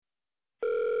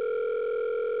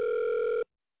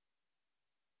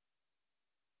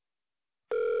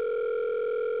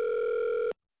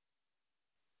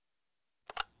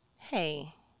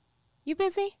Hey, you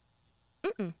busy?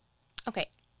 Mm-mm. Okay,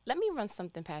 let me run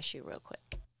something past you real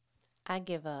quick. I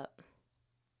give up.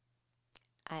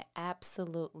 I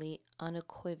absolutely,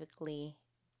 unequivocally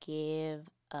give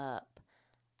up.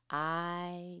 IGIVEUP.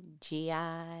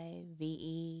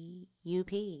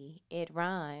 It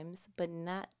rhymes, but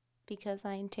not because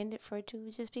I intended for it to,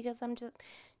 it's just because I'm just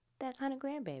that kind of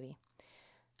grandbaby.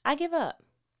 I give up.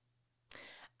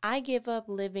 I give up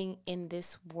living in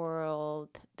this world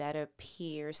that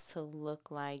appears to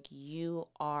look like you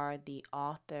are the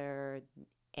author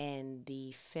and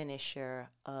the finisher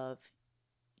of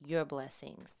your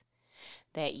blessings,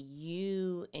 that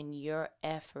you and your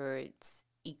efforts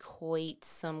equate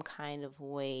some kind of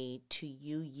way to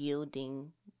you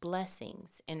yielding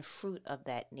blessings and fruit of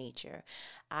that nature.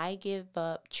 I give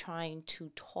up trying to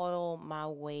toil my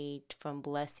way from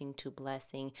blessing to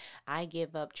blessing. I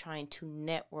give up trying to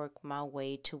network my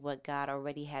way to what God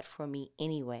already had for me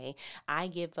anyway. I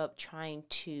give up trying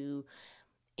to,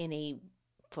 in a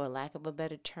for lack of a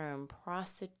better term,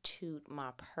 prostitute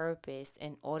my purpose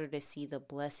in order to see the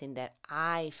blessing that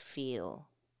I feel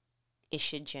it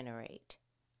should generate.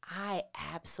 I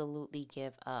absolutely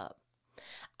give up.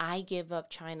 I give up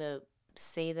trying to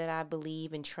say that I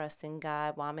believe and trust in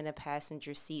God while I'm in a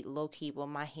passenger seat, low key, with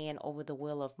my hand over the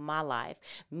wheel of my life.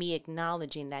 Me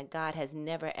acknowledging that God has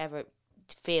never ever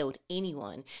failed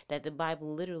anyone, that the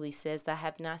Bible literally says that I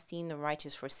have not seen the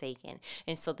righteous forsaken.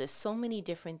 And so there's so many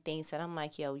different things that I'm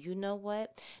like, yo, you know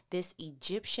what? This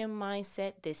Egyptian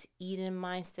mindset, this Eden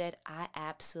mindset, I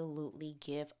absolutely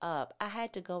give up. I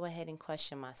had to go ahead and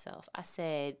question myself. I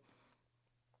said,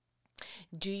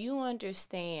 do you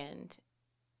understand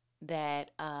that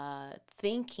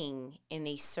thinking in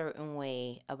a certain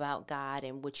way about God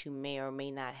and what you may or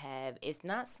may not have is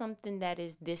not something that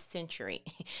is this century?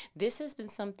 This has been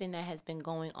something that has been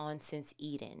going on since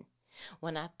Eden.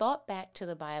 When I thought back to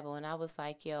the Bible and I was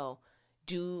like, yo,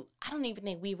 I don't even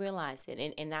think we realize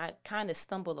it. And I kind of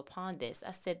stumbled upon this.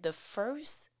 I said the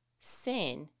first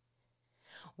sin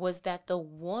was that the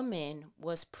woman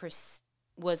was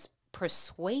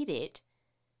persuaded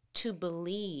to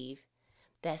believe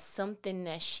that something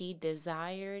that she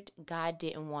desired, God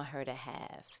didn't want her to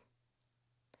have.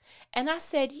 And I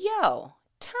said, yo,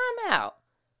 time out.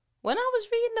 When I was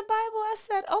reading the Bible, I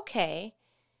said, okay,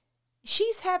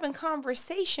 she's having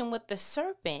conversation with the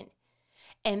serpent.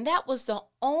 And that was the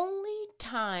only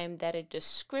time that a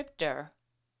descriptor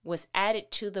was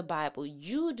added to the Bible.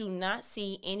 You do not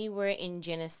see anywhere in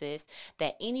Genesis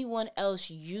that anyone else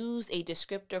used a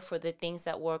descriptor for the things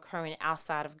that were occurring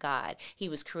outside of God. He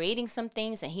was creating some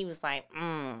things and he was like,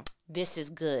 this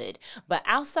is good. But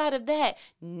outside of that,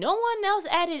 no one else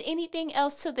added anything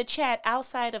else to the chat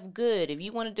outside of good. If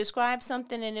you want to describe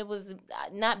something and it was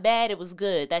not bad, it was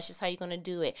good. That's just how you're going to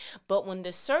do it. But when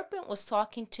the serpent was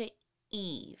talking to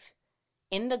Eve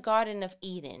in the Garden of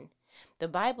Eden, the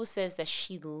Bible says that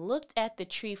she looked at the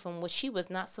tree from which she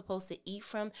was not supposed to eat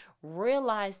from,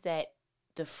 realized that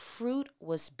the fruit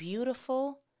was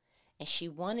beautiful, and she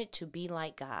wanted to be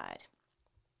like God.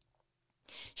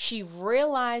 She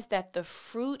realized that the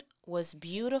fruit was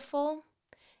beautiful,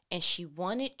 and she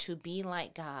wanted to be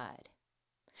like God.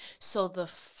 So the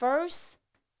first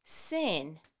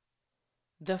sin,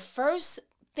 the first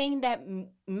thing that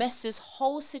messed this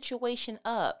whole situation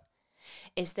up,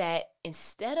 is that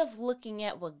instead of looking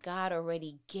at what God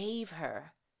already gave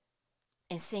her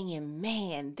and saying,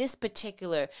 man,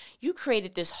 you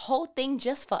created this whole thing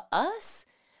just for us.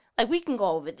 Like, we can go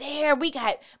over there. We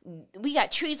got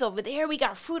trees over there. We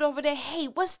got fruit over there. Hey,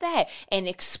 what's that? And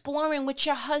exploring with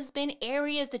your husband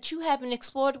areas that you haven't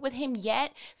explored with him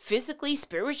yet, physically,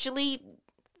 spiritually,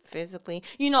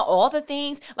 all the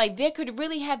things. Like, it could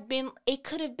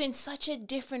have been such a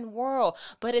different world.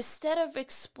 But instead of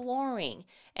exploring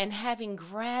and having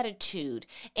gratitude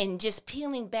and just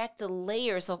peeling back the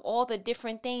layers of all the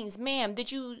different things, ma'am,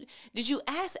 did you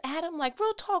ask Adam, like,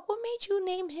 real talk, what made you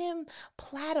name him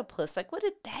Platypus? Like, where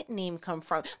did that name come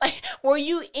from? Like, were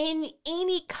you in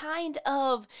any kind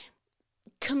of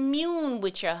commune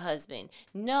with your husband?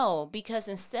 No, because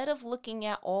instead of looking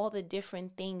at all the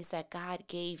different things that God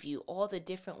gave you, all the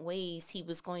different ways he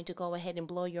was going to go ahead and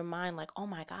blow your mind, like, oh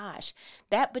my gosh,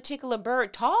 that particular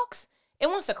bird talks? It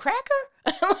wants a cracker?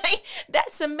 Like,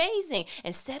 that's amazing.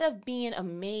 Instead of being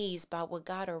amazed by what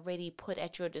God already put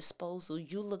at your disposal,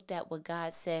 you looked at what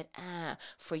God said,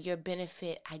 for your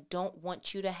benefit, I don't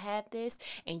want you to have this.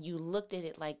 And you looked at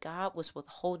it like God was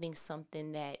withholding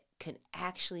something that could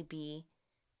actually be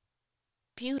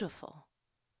beautiful.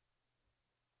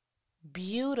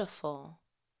 Beautiful,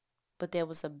 but there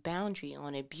was a boundary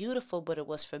on it. Beautiful, but it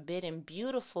was forbidden.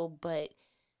 Beautiful, but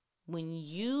When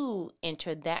you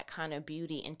enter that kind of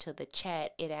beauty into the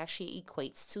chat, it actually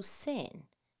equates to sin.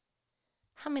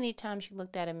 How many times you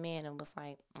looked at a man and was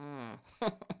like,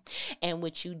 And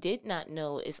what you did not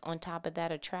know is on top of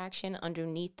that attraction,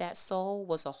 underneath that soul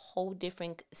was a whole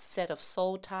different set of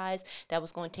soul ties that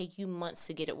was going to take you months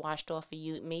to get it washed off of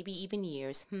you, maybe even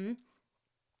years.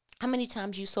 How many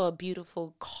times you saw a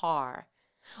beautiful car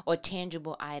or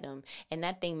tangible item and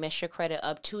that thing messed your credit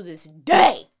up to this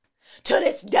day? To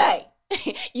this day.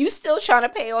 You still trying to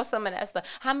pay off some of that stuff.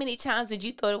 How many times did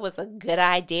you thought it was a good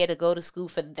idea to go to school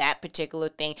for that particular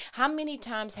thing? How many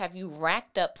times have you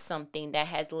racked up something that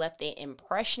has left an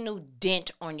impressionable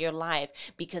dent on your life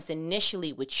because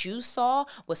initially what you saw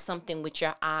was something with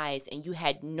your eyes and you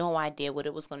had no idea what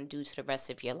it was going to do to the rest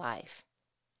of your life?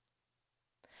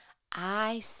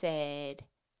 I said,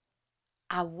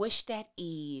 I wish that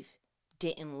Eve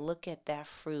didn't look at that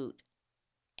fruit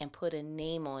and put a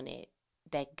name on it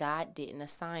that God didn't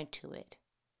assign to it.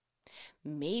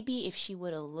 Maybe if she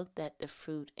would have looked at the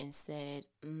fruit and said,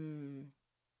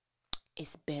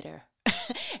 it's bitter.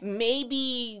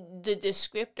 Maybe the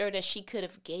descriptor that she could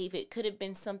have gave it could have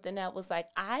been something that was like,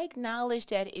 I acknowledge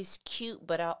that it's cute,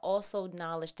 but I also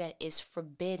acknowledge that it's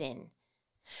forbidden.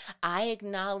 I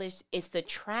acknowledge its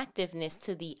attractiveness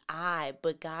to the eye,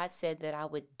 but God said that I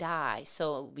would die.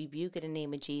 So rebuke in the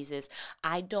name of Jesus.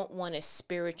 I don't want a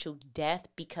spiritual death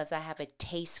because I have a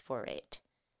taste for it.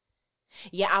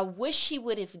 Yeah, I wish she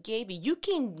would have gave you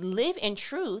can live in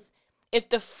truth. If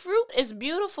the fruit is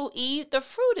beautiful, Eve, the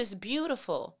fruit is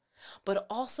beautiful. But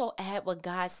also add what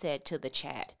God said to the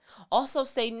chat. Also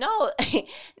say, no,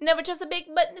 never just a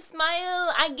big button to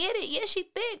smile. I get it. Yeah, she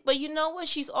thick. But you know what?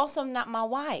 She's also not my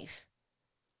wife.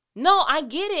 No, I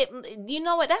get it. You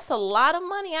know what? That's a lot of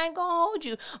money. I ain't going to hold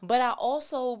you. But I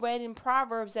also read in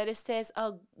Proverbs that it says,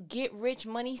 get rich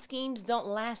money schemes don't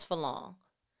last for long.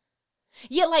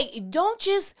 Yeah, like, don't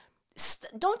just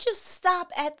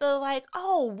stop at the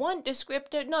one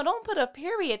descriptor. No, don't put a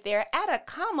period there. Add a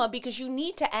comma because you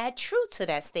need to add truth to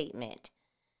that statement.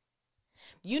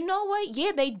 You know what?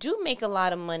 Yeah, they do make a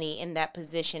lot of money in that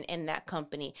position, in that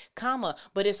company, comma,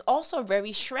 but it's also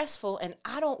very stressful. And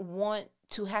I don't want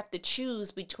to have to choose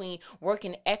between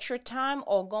working extra time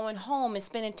or going home and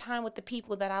spending time with the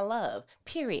people that I love,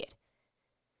 period.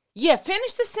 Yeah,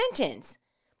 finish the sentence.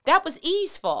 That was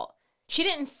Eve's fault. She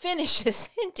didn't finish the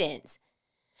sentence.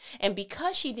 And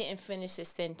because she didn't finish the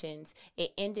sentence,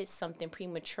 it ended something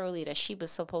prematurely that she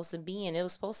was supposed to be in. It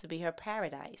was supposed to be her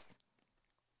paradise.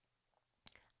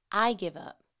 I give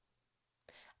up.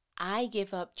 I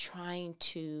give up trying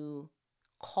to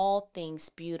call things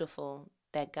beautiful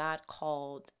that God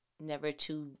called never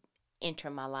to enter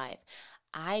my life.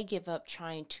 I give up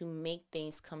trying to make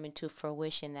things come into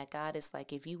fruition that God is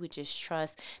like, if you would just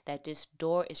trust that this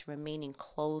door is remaining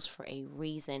closed for a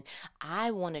reason.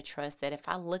 I want to trust that if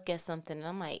I look at something and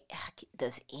I'm like,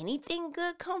 does anything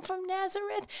good come from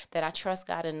Nazareth? That I trust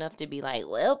God enough to be like,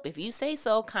 well, if you say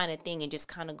so, kind of thing, and just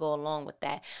kind of go along with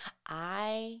that.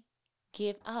 I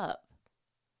give up.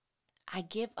 I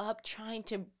give up trying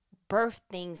to birth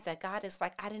things that God is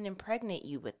like, I didn't impregnate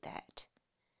you with that.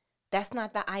 That's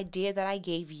not the idea that I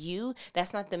gave you.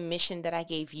 That's not the mission that I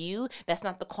gave you. That's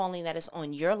not the calling that is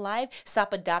on your life.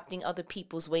 Stop adopting other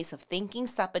people's ways of thinking.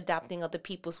 Stop adopting other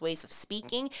people's ways of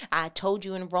speaking. I told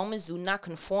you in Romans, do not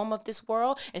conform of this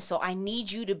world. And so I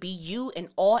need you to be you in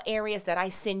all areas that I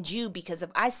send you, because if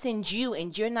I send you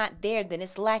and you're not there, then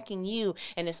it's lacking you.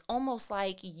 And it's almost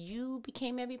like you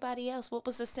became everybody else. What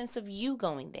was the sense of you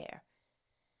going there?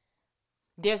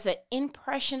 There's an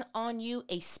impression on you,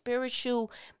 a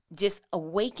spiritual just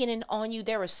awakening on you.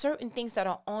 There are certain things that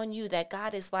are on you that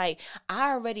God is like,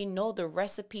 I already know the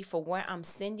recipe for where I'm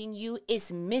sending you.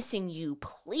 It's missing you.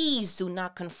 Please do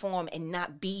not conform and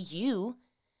not be you.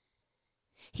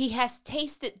 He has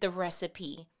tasted the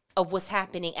recipe of what's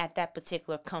happening at that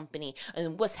particular company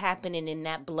and what's happening in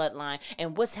that bloodline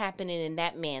and what's happening in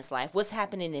that man's life, what's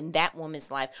happening in that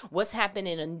woman's life, what's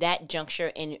happening in that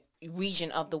juncture and region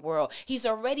of the world. He's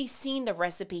already seen the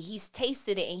recipe. He's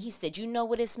tasted it and he said, you know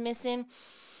what is missing?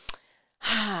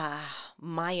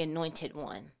 My anointed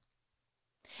one.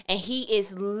 And he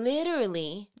is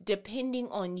literally depending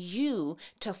on you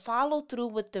to follow through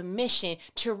with the mission,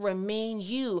 to remain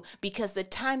you, because the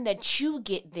time that you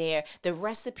get there, the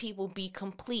recipe will be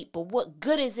complete. But what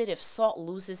good is it if salt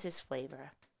loses its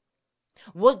flavor?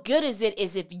 What good is it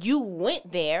if you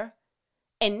went there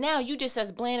and now you just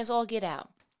as bland as all get out?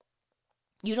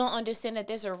 You don't understand that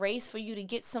there's a race for you to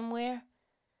get somewhere?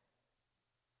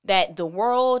 That the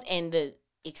world and the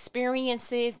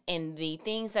experiences and the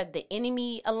things that the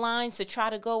enemy aligns to try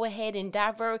to go ahead and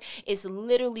divert is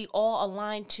literally all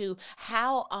aligned to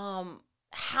how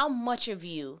much of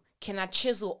you can I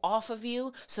chisel off of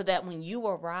you so that when you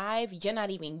arrive, you're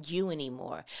not even you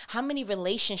anymore? How many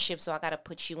relationships do I got to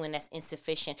put you in that's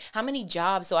insufficient? How many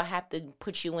jobs do I have to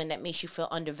put you in that makes you feel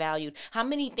undervalued? How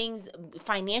many things,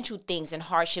 financial things and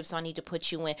hardships do I need to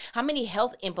put you in? How many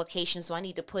health implications do I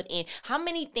need to put in? How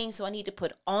many things do I need to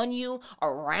put on you,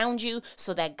 around you,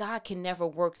 so that God can never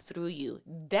work through you?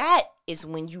 That is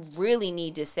when you really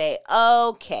need to say,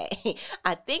 okay,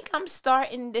 I think I'm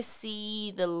starting to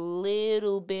see the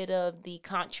little bit of the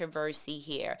controversy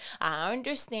here. I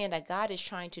understand that God is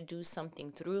trying to do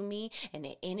something through me, and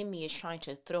the enemy is trying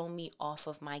to throw me off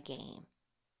of my game.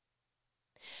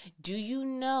 Do you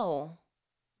know,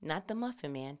 not the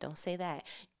Muffin Man, don't say that.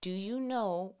 Do you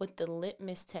know what the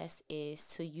litmus test is?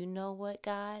 So you know what,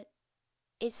 God?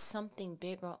 It's something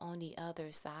bigger on the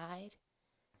other side.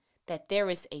 That there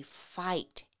is a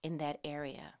fight in that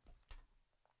area.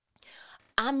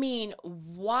 I mean,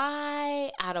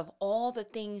 why out of all the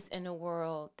things in the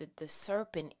world did the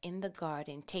serpent in the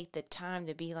garden take the time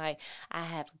to be like, I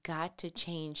have got to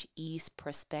change Eve's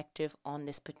perspective on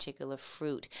this particular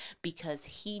fruit? Because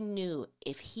he knew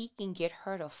if he can get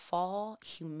her to fall,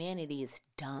 humanity is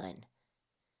done.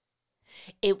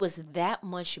 It was that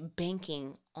much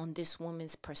banking on this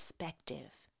woman's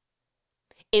perspective.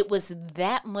 It was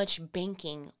that much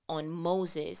banking on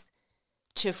Moses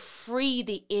to free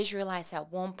the Israelites at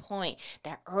one point,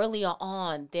 that earlier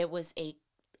on there was a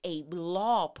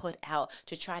law put out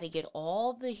to try to get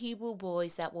all the Hebrew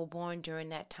boys that were born during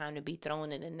that time to be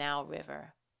thrown in the Nile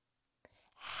River.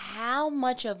 How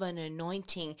much of an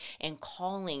anointing and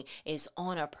calling is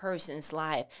on a person's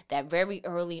life that very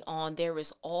early on there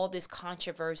is all this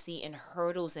controversy and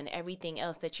hurdles and everything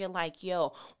else that you're like,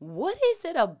 yo, what is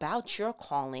it about your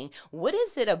calling? What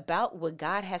is it about what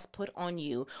God has put on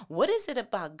you? What is it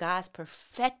about God's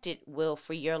perfected will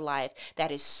for your life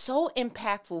that is so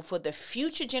impactful for the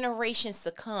future generations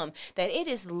to come that it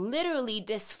is literally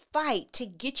this fight to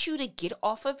get you to get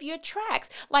off of your tracks?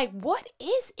 Like, what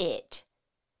is it?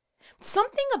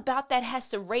 Something about that has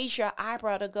to raise your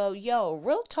eyebrow to go, yo,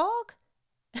 real talk?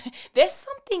 There's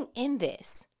something in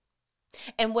this.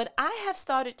 And what I have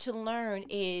started to learn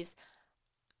is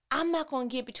I'm not going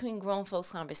to get between grown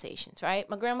folks conversations, right?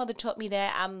 My grandmother taught me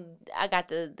that. I got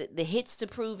the hits to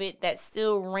prove it that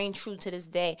still reign true to this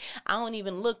day. I don't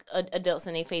even look adults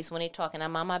in their face when they're talking.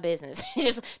 I'm on my business.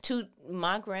 Just to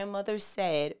my grandmother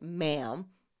said, ma'am,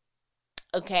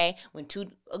 okay, when two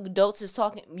adults is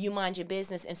talking, you mind your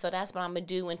business. And so that's what I'm going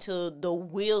to do until the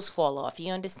wheels fall off.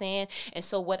 You understand? And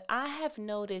so what I have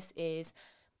noticed is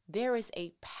there is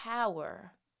a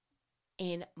power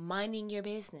in minding your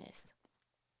business.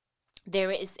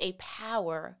 There is a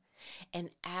power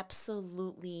in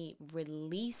absolutely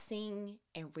releasing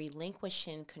and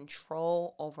relinquishing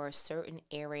control over a certain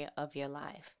area of your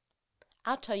life.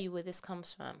 I'll tell you where this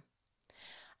comes from.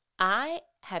 I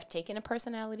have taken a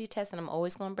personality test, and I'm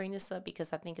always going to bring this up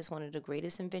because I think it's one of the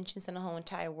greatest inventions in the whole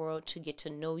entire world to get to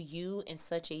know you in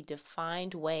such a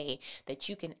defined way that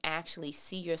you can actually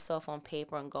see yourself on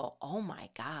paper and go, oh my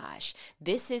gosh,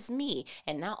 this is me.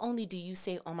 And not only do you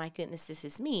say, oh my goodness, this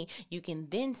is me, you can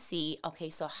then see, okay,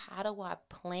 so how do I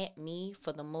plant me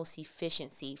for the most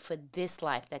efficiency for this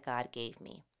life that God gave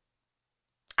me?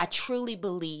 I truly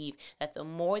believe that the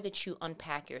more that you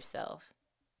unpack yourself,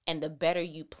 and the better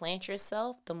you plant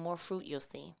yourself, the more fruit you'll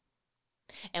see.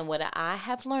 And what I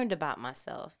have learned about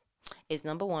myself is,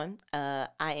 number one, I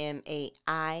am a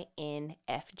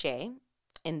INFJ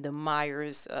in the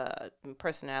Myers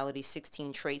personality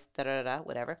 16 traits,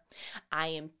 whatever. I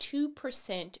am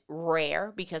 2%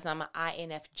 rare because I'm an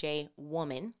INFJ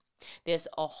woman. There's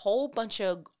a whole bunch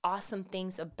of awesome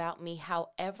things about me.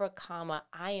 However,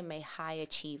 I am a high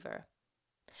achiever.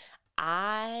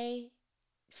 I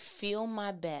feel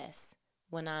my best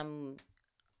when I'm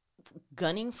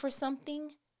gunning for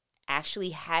something,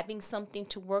 actually having something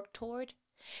to work toward,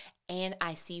 and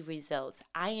I see results.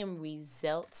 I am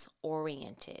results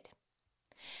oriented.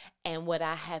 And what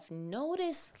I have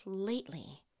noticed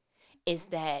lately is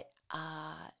that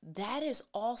that is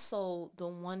also the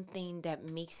one thing that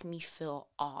makes me feel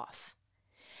off.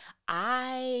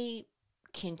 I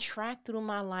can track through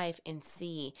my life and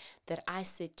see that I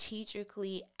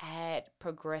strategically add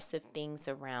progressive things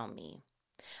around me.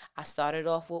 I started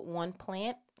off with one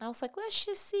plant. I was like, let's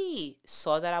just see.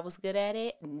 Saw that I was good at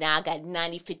it. Now I got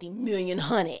 90, 50 million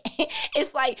on it.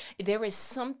 It's like there is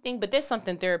something, but there's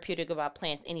something therapeutic about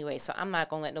plants anyway. So I'm not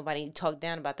going to let nobody talk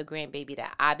down about the grandbaby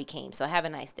that I became. So have a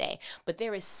nice day. But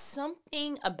there is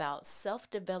something about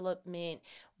self-development,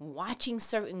 watching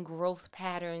certain growth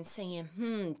patterns, saying,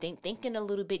 thinking a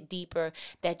little bit deeper,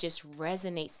 that just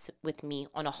resonates with me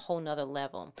on a whole nother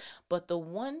level. But the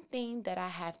one thing that I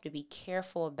have to be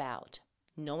careful about,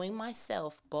 knowing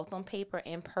myself, both on paper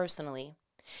and personally,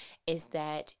 is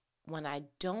that when I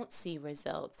don't see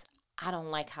results, I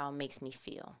don't like how it makes me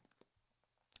feel.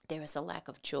 There is a lack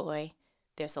of joy,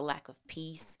 there's a lack of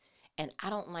peace, and I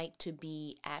don't like to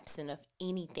be absent of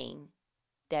anything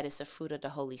that is a fruit of the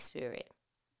Holy Spirit.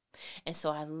 And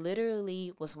so I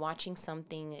literally was watching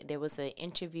something. There was an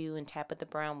interview, and Tabitha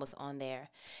Brown was on there.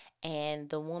 And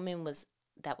the woman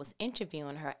that was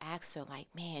interviewing her asked her, like,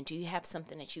 man, do you have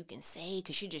something that you can say?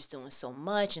 Because you're just doing so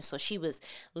much. And so she was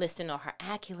listing all her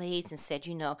accolades and said,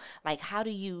 like, what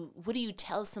do you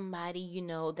tell somebody,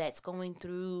 that's going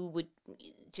through with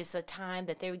just a time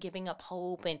that they're giving up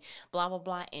hope and blah, blah,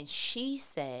 blah. And she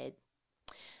said,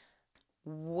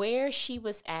 where she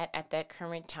was at that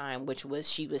current time, which was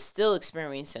she was still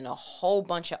experiencing a whole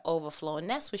bunch of overflow. And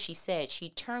that's what she said. She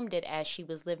termed it as she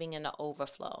was living in the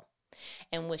overflow.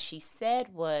 And what she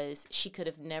said was she could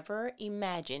have never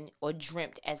imagined or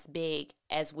dreamt as big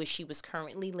as what she was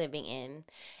currently living in.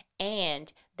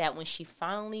 And that when she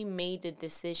finally made the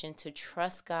decision to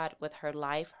trust God with her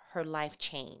life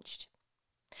changed.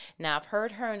 Now, I've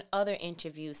heard her in other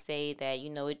interviews say that,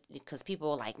 because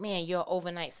people were like, man, you're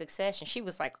overnight success. And she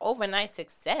was like, overnight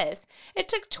success? It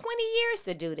took 20 years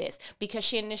to do this because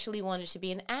she initially wanted to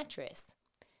be an actress.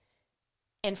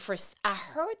 And I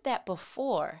heard that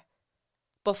before.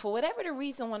 But for whatever the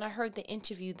reason, when I heard the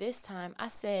interview this time, I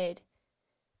said,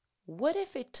 what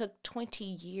if it took 20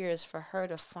 years for her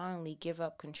to finally give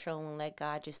up control and let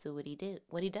God just do what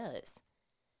he does?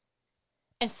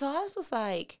 And so I was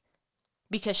like,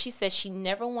 because she said she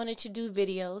never wanted to do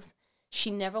videos. She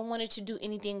never wanted to do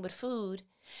anything with food.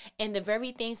 And the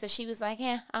very things that she was like,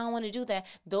 I don't want to do that.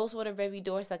 Those were the very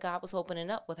doors that God was opening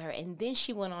up with her. And then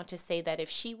she went on to say that if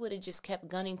she would have just kept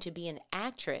gunning to be an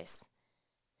actress,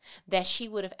 that she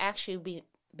would have actually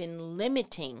been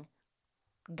limiting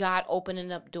God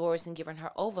opening up doors and giving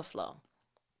her overflow.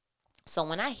 So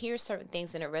when I hear certain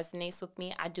things and it resonates with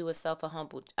me, I do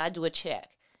a check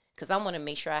because I want to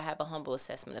make sure I have a humble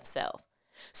assessment of self.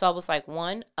 So I was like,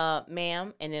 one,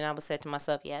 ma'am, and then I would say to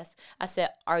myself, yes. I said,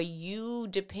 are you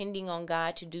depending on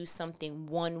God to do something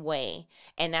one way,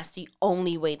 and that's the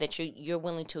only way that you're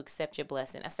willing to accept your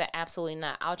blessing? I said, absolutely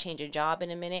not. I'll change a job in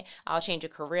a minute. I'll change a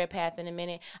career path in a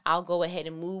minute. I'll go ahead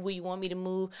and move where you want me to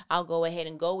move. I'll go ahead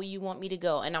and go where you want me to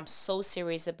go. And I'm so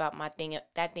serious about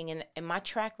that thing, and my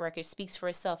track record speaks for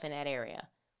itself in that area.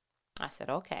 I said,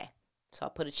 okay. So I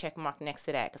put a check mark next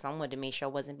to that because I wanted to make sure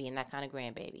I wasn't being that kind of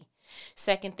grandbaby.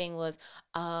 Second thing was,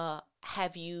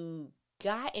 have you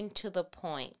gotten to the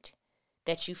point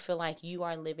that you feel like you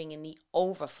are living in the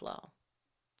overflow?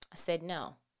 I said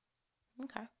no.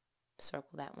 Okay,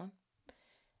 circle that one.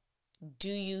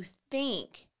 Do you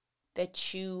think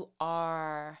that you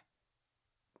are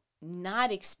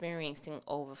not experiencing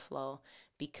overflow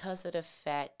because of the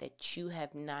fact that you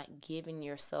have not given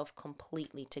yourself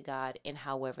completely to God in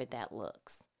however that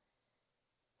looks?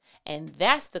 And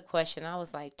that's the question. I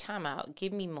was like, time out,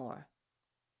 give me more.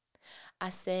 I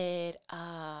said,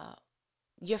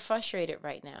 you're frustrated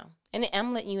right now. And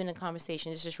I'm letting you in the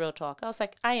conversation. This is real talk. I was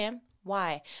like, I am.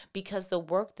 Why? Because the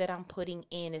work that I'm putting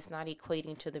in is not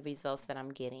equating to the results that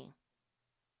I'm getting.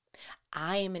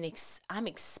 I'm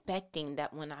expecting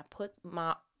that when I put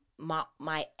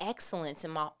my excellence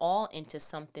and my all into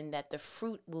something, that the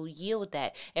fruit will yield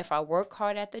that. If I work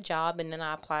hard at the job and then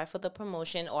I apply for the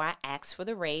promotion or I ask for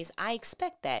the raise, I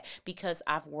expect that because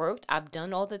I've worked, I've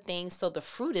done all the things, so the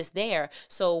fruit is there.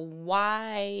 So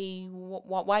why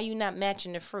you not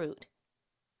matching the fruit?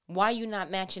 Why you not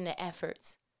matching the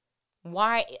efforts?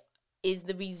 Why is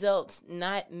the results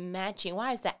not matching?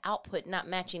 Why is the output not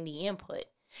matching the input?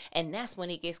 And that's when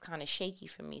it gets kind of shaky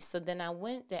for me. So then I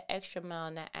went the extra mile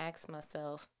and I asked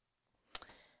myself,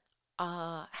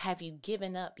 have you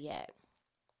given up yet?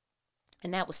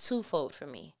 And that was twofold for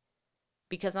me.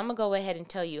 Because I'm going to go ahead and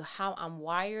tell you how I'm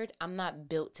wired. I'm not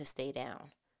built to stay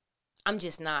down. I'm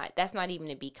just not. That's not even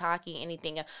to be cocky,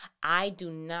 anything. I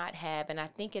do not have, and I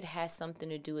think it has something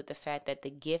to do with the fact that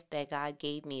the gift that God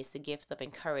gave me is the gift of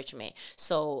encouragement.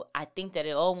 So I think that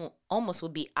it almost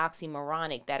would be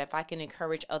oxymoronic that if I can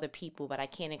encourage other people, but I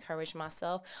can't encourage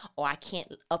myself, or I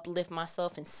can't uplift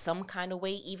myself in some kind of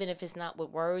way, even if it's not with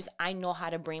words, I know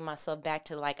how to bring myself back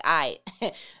to like,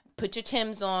 put your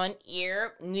Timbs on,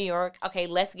 here, New York. Okay,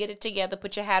 let's get it together.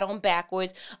 Put your hat on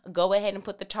backwards. Go ahead and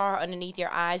put the tar underneath your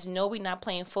eyes. No, we're not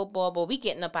playing football, but we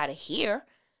getting up out of here.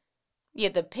 Yeah,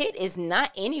 the pit is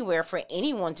not anywhere for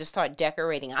anyone to start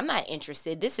decorating. I'm not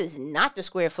interested. This is not the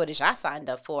square footage I signed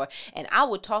up for. And I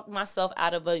would talk myself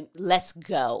out of a let's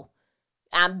go.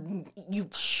 You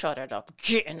shut it up,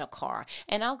 get in the car.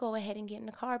 And I'll go ahead and get in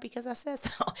the car because I said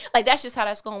so. Like, that's just how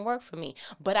that's going to work for me.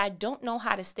 But I don't know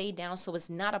how to stay down, so it's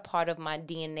not a part of my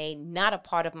DNA, not a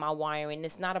part of my wiring.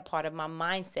 It's not a part of my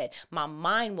mindset. My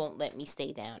mind won't let me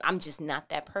stay down. I'm just not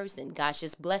that person. God's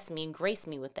just blessed me and graced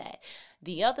me with that.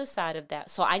 The other side of that,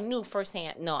 so I knew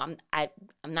firsthand, no, I'm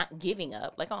not giving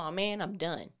up. Like, oh man, I'm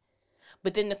done.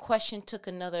 But then the question took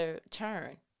another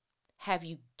turn. Have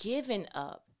you given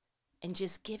up? And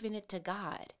just giving it to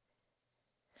God?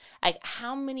 Like,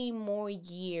 how many more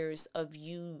years of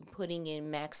you putting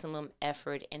in maximum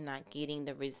effort and not getting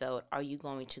the result are you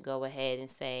going to go ahead and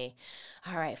say,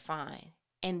 all right, fine?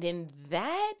 And then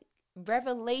that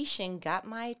revelation got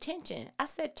my attention. I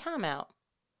said, time out.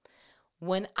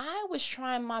 When I was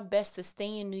trying my best to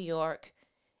stay in New York,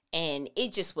 and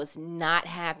it just was not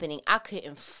happening. I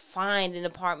couldn't find an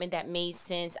apartment that made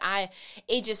sense.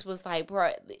 It just was like,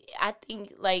 bro, I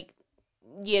think like,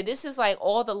 yeah, this is like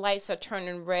all the lights are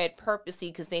turning red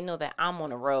purposely because they know that I'm on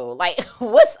the road. Like,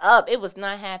 what's up? It was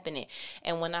not happening.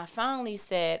 And when I finally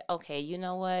said, okay, you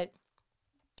know what?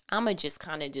 I'm going to just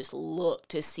kind of just look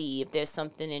to see if there's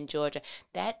something in Georgia.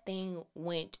 That thing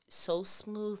went so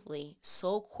smoothly,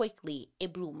 so quickly,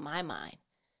 it blew my mind.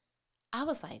 I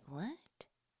was like, what?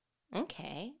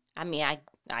 Okay. I mean,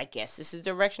 I guess this is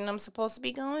the direction I'm supposed to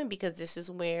be going because this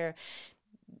is where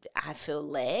I feel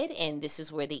led and this is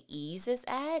where the ease is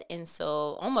at. And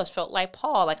so almost felt like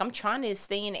Paul, like I'm trying to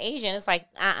stay in Asia and it's like,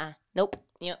 nope,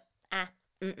 you know,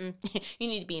 you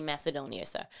need to be in Macedonia,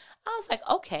 sir. I was like,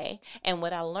 okay. And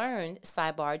what I learned,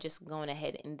 sidebar, just going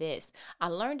ahead in this, I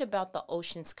learned about the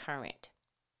ocean's current.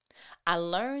 I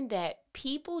learned that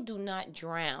people do not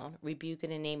drown, rebuke in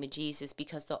the name of Jesus,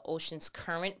 because the ocean's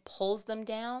current pulls them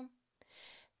down.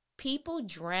 People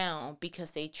drown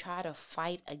because they try to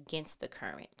fight against the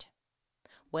current.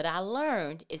 What I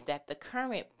learned is that the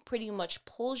current pretty much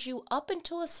pulls you up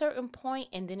until a certain point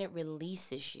and then it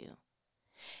releases you.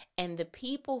 And the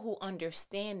people who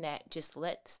understand that just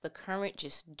lets the current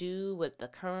just do what the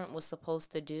current was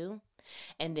supposed to do.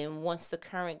 And then once the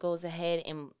current goes ahead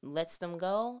and lets them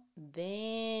go,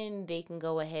 then they can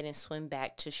go ahead and swim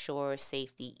back to shore,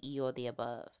 safety, E or the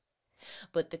above.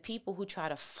 But the people who try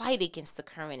to fight against the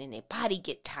current and their body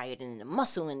get tired and the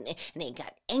muscle and they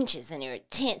got anxious and they're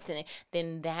tense, and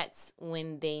then that's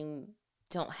when they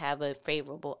don't have a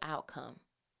favorable outcome.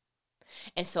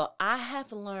 And so I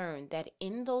have learned that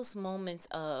in those moments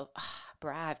of,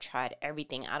 bro, I've tried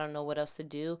everything, I don't know what else to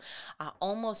do, I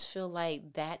almost feel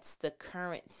like that's the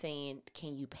current saying,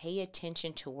 can you pay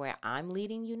attention to where I'm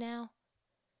leading you now?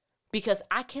 Because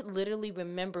I could literally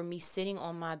remember me sitting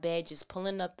on my bed, just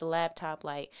pulling up the laptop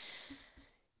like,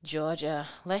 Georgia,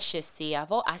 let's just see.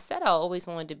 I said I always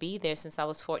wanted to be there since I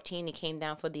was 14. It came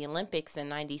down for the Olympics in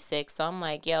 96. So I'm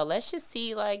like, yo, let's just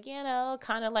see, like, you know,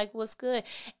 kind of like what's good.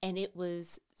 And it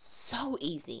was so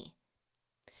easy.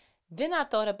 Then I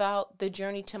thought about the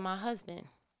journey to my husband.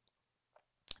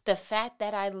 The fact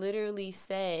that I literally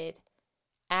said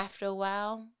after a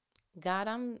while, God,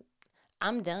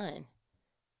 I'm done.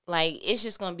 Like, it's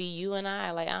just going to be you and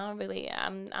I. Like,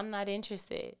 I'm not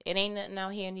interested. It ain't nothing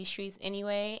out here in these streets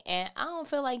anyway. And I don't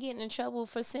feel like getting in trouble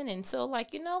for sinning. So,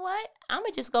 like, you know what? I'm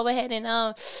going to just go ahead and,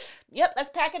 let's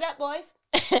pack it up, boys.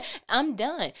 I'm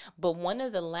done. But one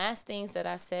of the last things that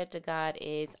I said to God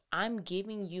is, I'm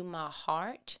giving you my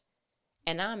heart.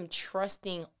 And I'm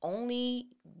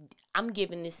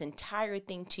giving this entire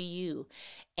thing to you.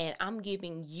 And I'm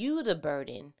giving you the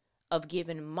burden of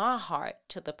giving my heart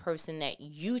to the person that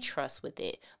you trust with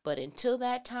it. But until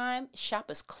that time, shop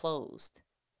is closed.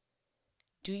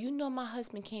 Do you know my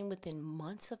husband came within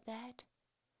months of that?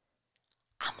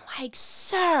 I'm like,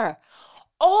 sir,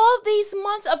 all these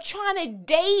months of trying to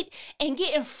date and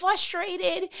getting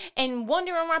frustrated and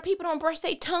wondering why people don't brush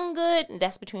their tongue good, and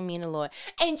that's between me and the Lord,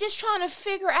 and just trying to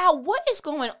figure out what is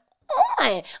going on.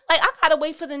 Like, I gotta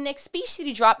wait for the next speech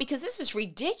to drop because this is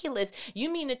ridiculous.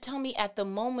 You mean to tell me at the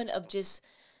moment of just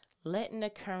letting the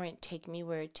current take me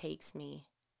where it takes me,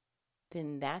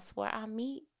 then that's where I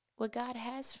meet what God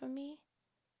has for me.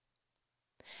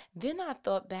 Then I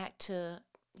thought back to,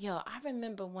 I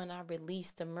remember when I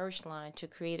released the merch line to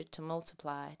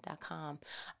created2multiply.com.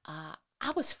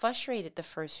 I was frustrated the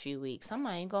first few weeks. I'm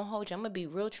not even going to hold you. I'm going to be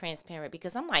real transparent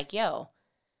because I'm like,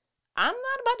 I'm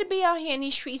not about to be out here in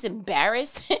these streets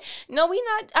embarrassed. No, we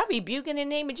not. I rebuke in the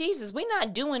name of Jesus. We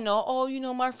not doing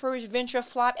no, my first venture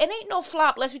flop. It ain't no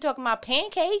flop unless we talking about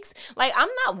pancakes. Like, I'm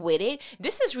not with it.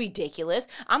 This is ridiculous.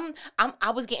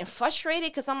 I was getting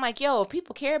frustrated because I'm like, if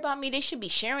people care about me, they should be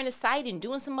sharing the site and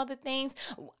doing some other things.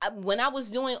 When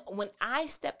I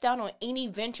stepped out on any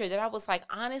venture that I was like,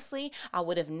 honestly, I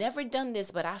would have never done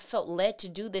this, but I felt led to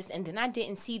do this. And then I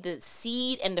didn't see the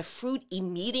seed and the fruit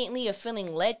immediately of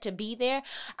feeling led to be there.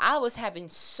 I was having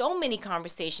so many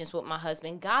conversations with my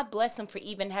husband. God bless him for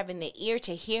even having the ear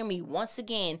to hear me once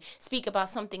again speak about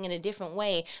something in a different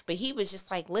way. But he was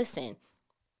just like, listen,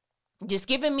 just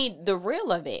giving me the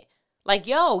real of it. Like,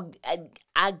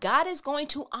 God is going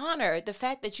to honor the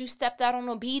fact that you stepped out on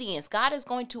obedience. God is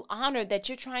going to honor that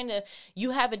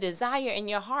you have a desire in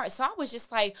your heart. So I was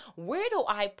just like, where do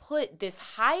I put this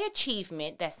high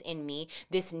achievement that's in me,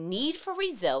 this need for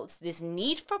results, this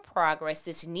need for progress,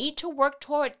 this need to work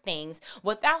toward things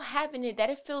without having it that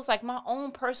it feels like my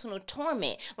own personal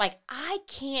torment? Like, I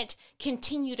can't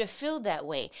continue to feel that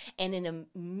way. And then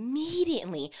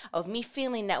immediately of me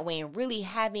feeling that way and really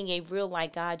having a real,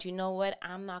 like, God, you know what?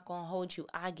 I'm not going to hold you.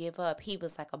 I give up. He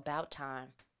was like, about time.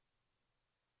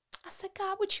 I said,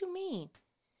 God, what you mean?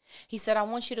 He said, I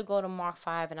want you to go to Mark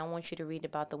 5 and I want you to read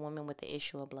about the woman with the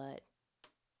issue of blood.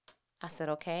 I said,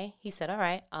 okay. He said, all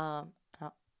right.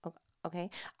 Okay.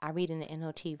 I read in the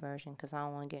NLT version because I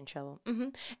don't want to get in trouble.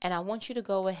 And I want you to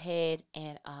go ahead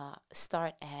and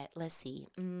start at, let's see,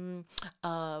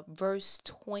 verse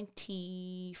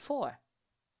 24.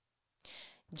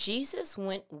 Jesus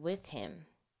went with him,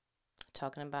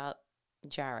 talking about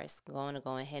Jairus, going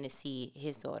ahead and see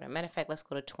his daughter. Matter of fact, let's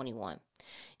go to 21.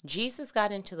 Jesus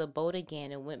got into the boat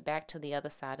again and went back to the other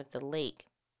side of the lake,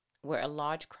 where a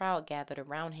large crowd gathered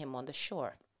around him on the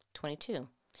shore. 22.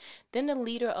 Then the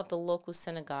leader of the local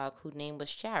synagogue, whose name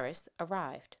was Jairus,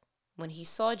 arrived. When he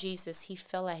saw Jesus, he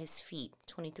fell at his feet.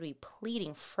 23.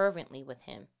 Pleading fervently with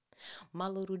him. My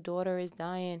little daughter is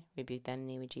dying. Rebuke that in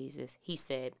the name of Jesus. He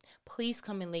said, please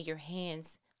come and lay your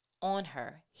hands on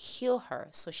her, heal her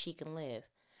so she can live.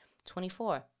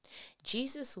 24.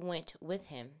 Jesus went with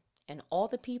him, and all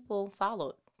the people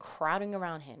followed, crowding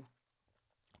around him.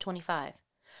 25.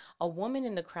 A woman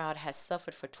in the crowd has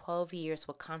suffered for 12 years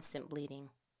with constant bleeding.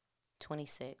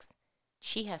 26.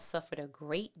 She has suffered a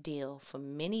great deal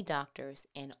from many doctors,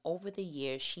 and over the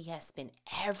years she has spent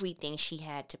everything she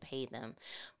had to pay them.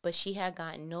 But she had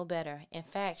gotten no better. In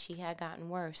fact, she had gotten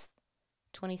worse.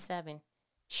 27.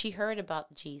 She heard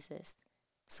about Jesus,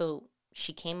 so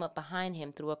she came up behind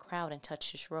him through a crowd and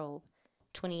touched his robe.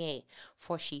 28.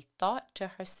 For she thought to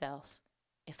herself,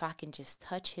 if I can just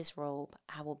touch his robe,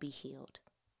 I will be healed.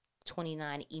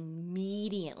 29.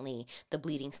 Immediately the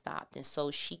bleeding stopped, and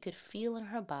so she could feel in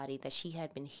her body that she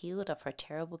had been healed of her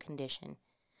terrible condition.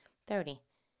 30.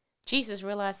 Jesus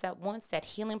realized at once that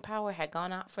healing power had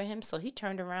gone out for him, so he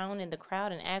turned around in the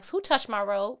crowd and asked, who touched my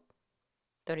robe?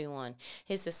 31.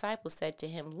 His disciples said to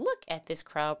him, look at this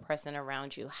crowd pressing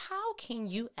around you. How can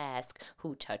you ask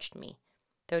who touched me?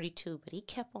 32. But he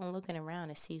kept on looking around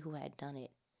to see who had done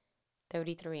it.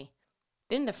 33.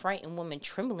 Then the frightened woman,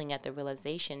 trembling at the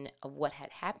realization of what had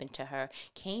happened to her,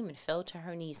 came and fell to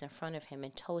her knees in front of him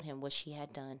and told him what she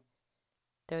had done.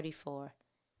 34.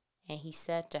 And he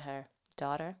said to her,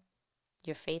 daughter,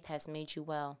 your faith has made you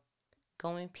well.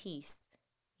 Go in peace.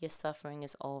 Your suffering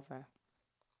is over.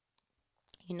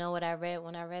 You know what I read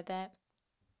when I read that?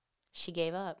 She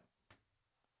gave up.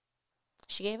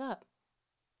 She gave up.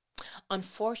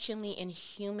 Unfortunately, in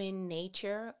human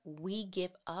nature, we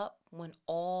give up when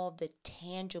all the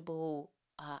tangible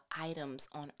items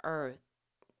on earth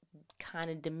kind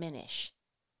of diminish.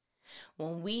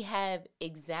 When we have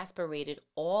exasperated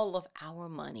all of our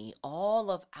money,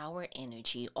 all of our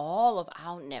energy, all of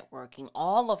our networking,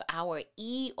 all of our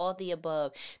all the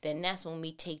above, then that's when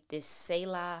we take this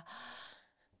Selah.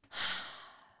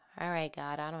 All right,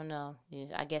 God, I don't know.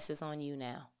 I guess it's on you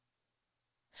now.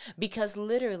 Because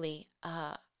literally,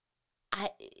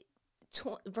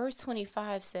 verse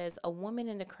 25 says, a woman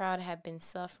in the crowd had been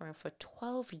suffering for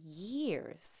 12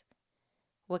 years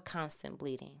with constant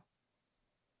bleeding.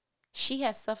 She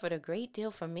has suffered a great deal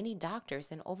from many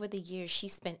doctors, and over the years, she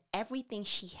spent everything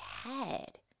she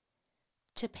had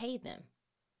to pay them.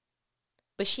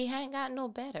 But she hadn't gotten no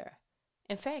better.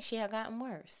 In fact, she had gotten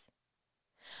worse.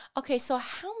 Okay, so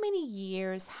how many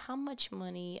years, how much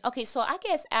money? Okay, so I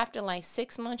guess after like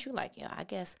 6 months, you're like, yeah, I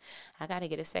guess I got to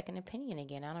get a second opinion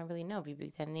again. I don't really know.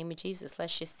 Rebuke that in the name of Jesus.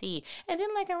 Let's just see. And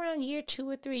then like around year 2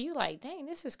 or 3, you like, dang,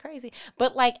 this is crazy.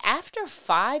 But like after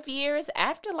 5 years,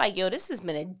 after like, yo, this has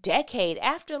been a decade.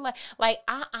 After like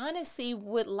I honestly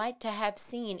would like to have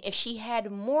seen if she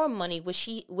had more money,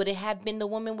 would it have been the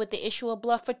woman with the issue of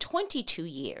blood for 22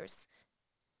 years?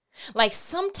 Like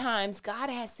sometimes God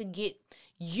has to get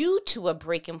you to a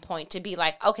breaking point to be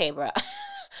like, okay, bro.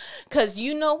 Because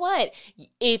you know what?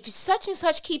 If such and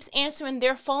such keeps answering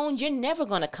their phone, you're never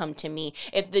going to come to me.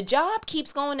 If the job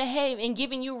keeps going ahead and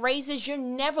giving you raises, you're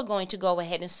never going to go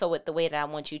ahead and sow it the way that I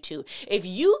want you to. If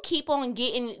you keep on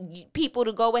getting people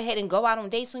to go ahead and go out on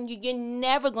dates on you, you're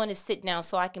never going to sit down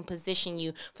so I can position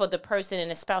you for the person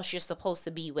and the spouse you're supposed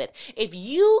to be with. If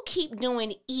you keep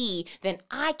doing E, then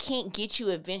I can't get you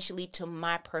eventually to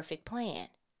my perfect plan.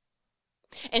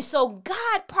 And so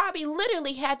God probably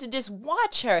literally had to just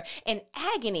watch her in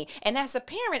agony. And as a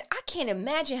parent, I can't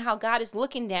imagine how God is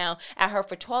looking down at her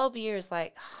for 12 years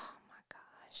like, oh my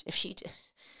gosh, if she just,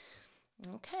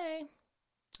 okay.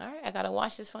 All right, I got to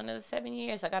watch this for another 7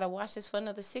 years. I got to watch this for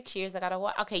another 6 years. I got to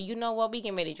watch. Okay, you know what? We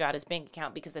can ready to draw this bank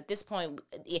account because at this point,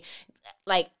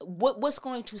 like, what's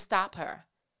going to stop her?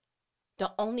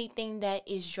 The only thing that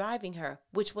is driving her,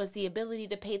 which was the ability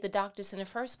to pay the doctors in the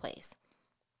first place.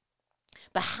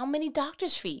 But how many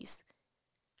doctor's fees?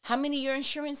 How many your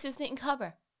insurances didn't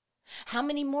cover? How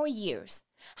many more years?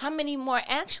 How many more?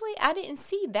 Actually, I didn't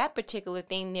see that particular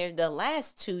thing there the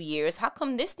last 2 years. How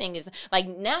come this thing is like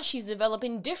now she's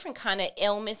developing different kind of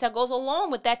ailments that goes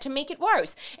along with that to make it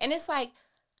worse? And it's like,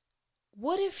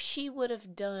 what if she would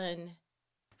have done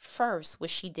first what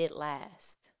she did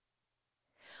last?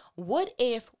 What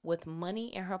if with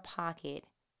money in her pocket,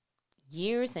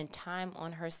 years and time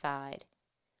on her side,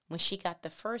 when she got the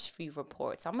first few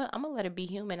reports, I'm gonna let her be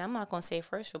human. I'm not gonna say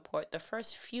first report, the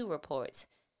first few reports,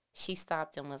 she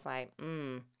stopped and was like,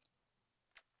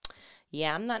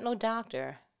 yeah, I'm not no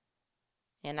doctor.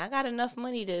 And I got enough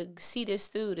money to see this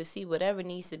through, to see whatever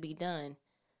needs to be done.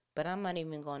 But I'm not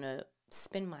even gonna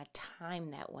spend my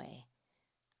time that way.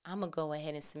 I'm gonna go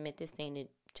ahead and submit this thing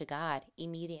to God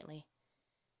immediately.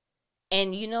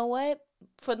 And you know what?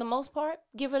 For the most part,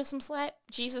 give her some slack.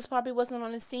 Jesus probably wasn't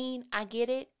on the scene. I get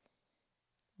it.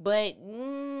 But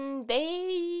you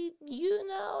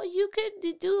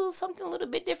could do something a little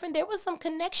bit different. There was some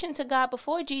connection to God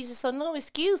before Jesus, so no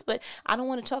excuse. But I don't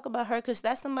want to talk about her because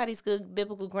that's somebody's good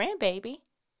biblical grandbaby.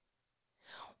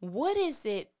 What is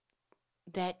it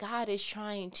that God is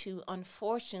trying to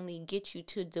unfortunately get you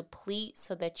to deplete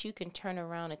so that you can turn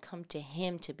around and come to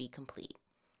Him to be complete?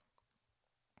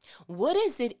 What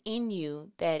is it in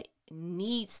you that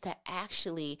needs to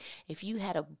actually, if you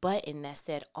had a button that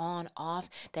said on, off,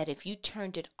 that if you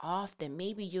turned it off, then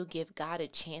maybe you'll give God a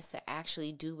chance to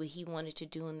actually do what He wanted to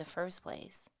do in the first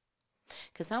place?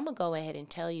 Because I'm going to go ahead and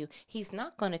tell you, He's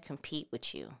not going to compete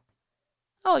with you.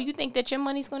 Oh, you think that your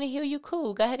money's going to heal you?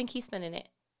 Cool. Go ahead and keep spending it.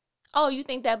 Oh, you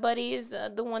think that buddy is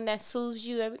the one that soothes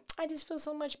you? I just feel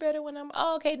so much better when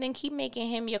okay, then keep making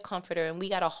him your comforter. And we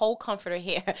got a whole comforter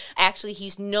here. Actually,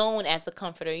 he's known as the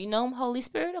comforter. You know him, Holy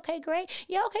Spirit? Okay, great.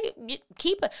 Yeah, okay,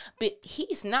 keep it. But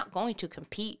he's not going to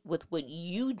compete with what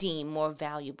you deem more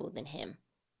valuable than him.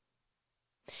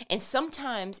 And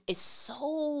sometimes it's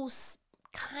so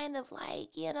kind of like,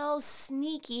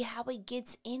 sneaky how it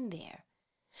gets in there.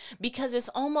 Because it's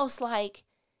almost like,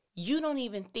 you don't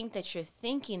even think that you're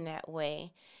thinking that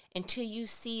way until you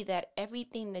see that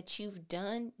everything that you've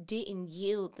done didn't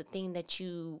yield the thing that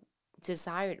you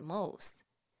desired most.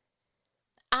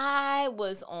 I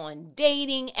was on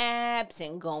dating apps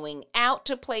and going out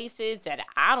to places that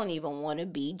I don't even want to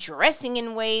be, dressing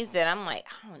in ways that I'm like,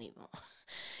 I don't even.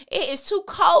 It is too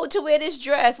cold to wear this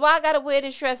dress. Why I gotta wear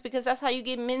this dress? Because that's how you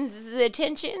get men's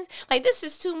attention. Like, this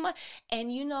is too much.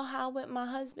 And you know how with my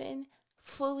husband,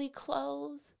 fully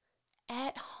clothed,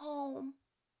 at home,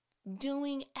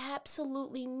 doing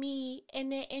absolutely me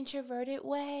in an introverted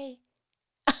way.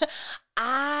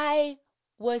 I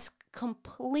was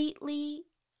completely,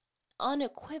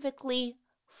 unequivocally,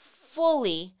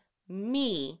 fully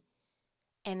me,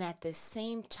 and at the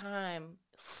same time,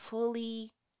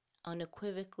 fully,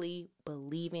 unequivocally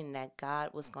believing that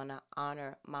God was going to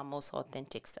honor my most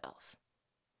authentic self.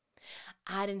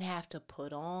 I didn't have to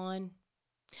put on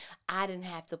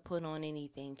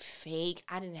anything fake.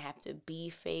 I didn't have to be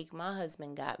fake. My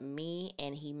husband got me,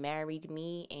 and he married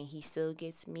me, and he still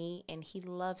gets me, and he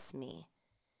loves me.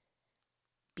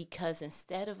 Because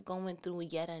instead of going through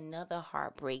yet another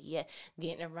heartbreak, yet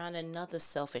getting around another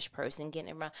selfish person,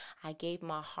 I gave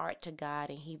my heart to God,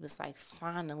 and He was like,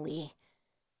 finally,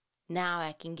 now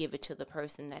I can give it to the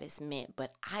person that is meant.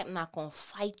 But I'm not going to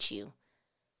fight you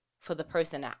for the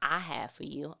person that I have for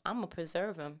you. I'm going to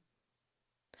preserve him.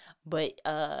 But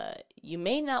you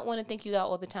may not want to think you got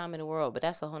all the time in the world, but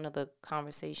that's a whole nother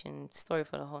conversation, story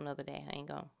for a whole nother day. I ain't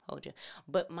going to hold you.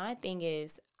 But my thing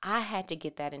is, I had to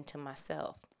get that into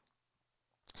myself.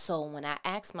 So when I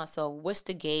asked myself, what's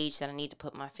the gauge that I need to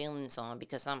put my feelings on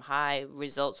because I'm high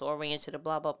results oriented,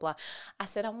 blah, blah, blah. I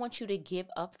said, I want you to give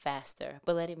up faster,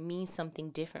 but let it mean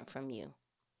something different from you.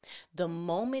 The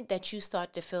moment that you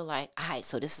start to feel like, all right,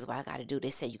 so this is what I got to do. They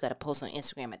said you got to post on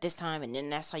Instagram at this time, and then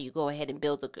that's how you go ahead and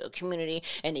build a community,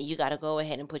 and then you got to go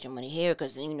ahead and put your money here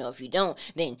because, if you don't,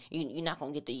 then you're not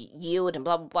going to get the yield and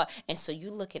blah, blah, blah. And so you're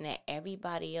looking at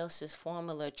everybody else's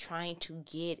formula trying to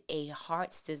get a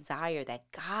heart's desire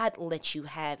that God lets you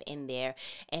have in there.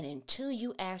 And until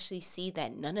you actually see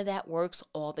that none of that works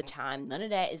all the time, none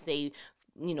of that is a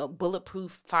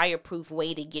bulletproof, fireproof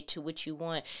way to get to what you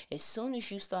want. As soon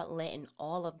as you start letting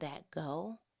all of that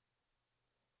go,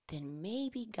 then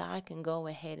maybe God can go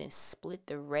ahead and split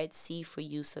the Red Sea for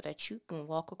you so that you can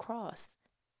walk across.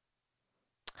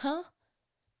 Huh?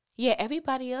 Yeah,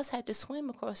 everybody else had to swim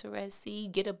across the Red Sea,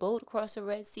 get a boat across the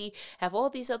Red Sea, have all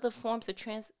these other forms of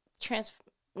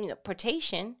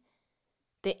transportation.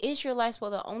 The Israelites were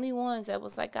the only ones that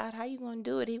was like, God, how you going to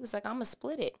do it? He was like, I'm going to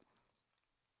split it.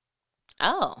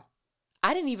 Oh,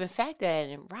 I didn't even factor that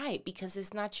in, right? Because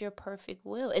it's not your perfect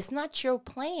will. It's not your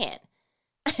plan.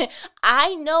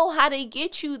 I know how to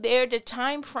get you there, the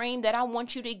time frame that I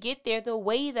want you to get there, the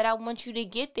way that I want you to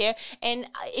get there.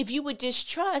 And if you would just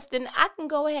trust, then I can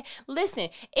go ahead. Listen,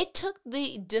 it took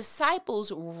the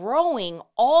disciples rowing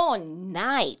all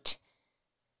night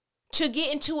to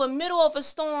get into a middle of a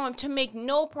storm, to make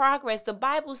no progress. The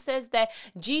Bible says that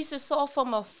Jesus saw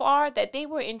from afar that they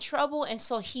were in trouble, and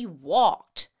so he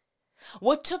walked.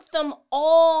 What took them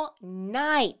all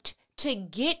night to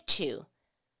get to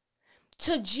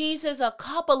took Jesus a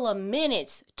couple of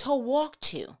minutes to walk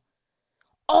to.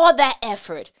 All that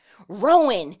effort,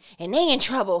 rowing, and they in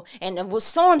trouble, and there was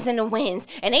storms in the winds,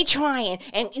 and they trying,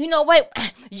 and you know what,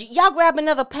 y'all grab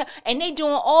another and they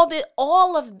doing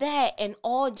all of that, and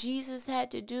all Jesus had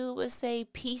to do was say,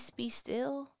 peace be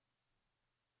still.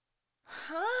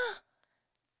 Huh?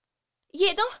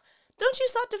 Yeah, don't you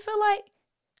start to feel like,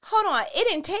 hold on, it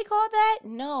didn't take all that?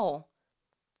 No.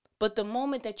 But the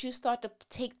moment that you start to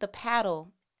take the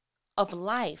paddle of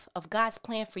life, of God's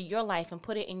plan for your life, and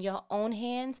put it in your own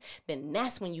hands, then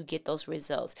that's when you get those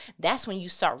results. That's when you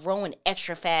start rowing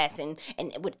extra fast and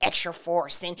with extra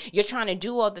force, and you're trying to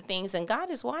do all the things, and God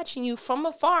is watching you from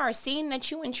afar, seeing that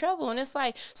you're in trouble. And it's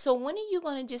like, so when are you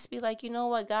going to just be like, you know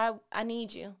what, God, I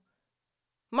need you?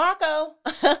 Marco,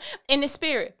 in the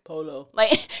spirit, Polo.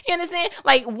 Like, you understand?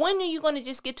 Like, when are you going to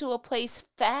just get to a place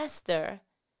faster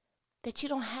that you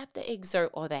don't have to exert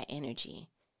all that energy?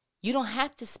 You don't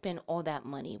have to spend all that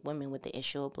money, women with the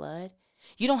issue of blood.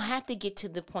 You don't have to get to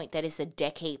the point that it's a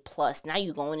decade plus. Now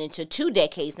you're going into 2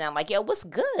 decades now. Like, yo, what's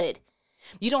good?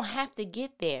 You don't have to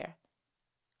get there.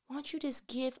 Why don't you just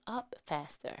give up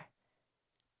faster?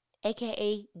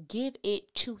 AKA, give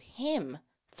it to him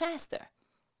faster.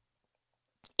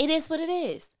 It is what it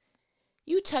is.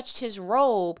 You touched his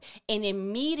robe and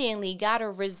immediately got a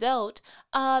result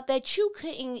that you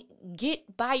couldn't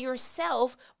get by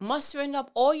yourself, mustering up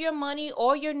all your money,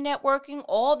 all your networking,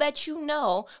 all that you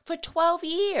know for 12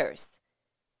 years.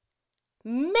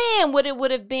 Man, what it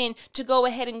would have been to go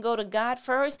ahead and go to God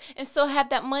first and still have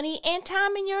that money and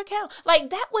time in your account. Like,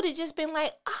 that would have just been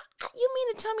like, you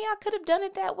mean to tell me I could have done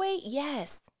it that way?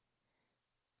 Yes.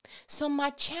 So my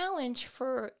challenge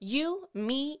for you,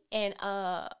 me, and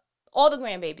all the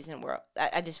grandbabies in the world,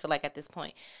 I just feel like at this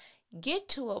point, get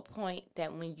to a point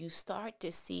that when you start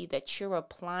to see that you're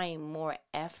applying more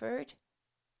effort,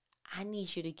 I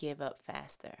need you to give up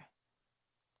faster.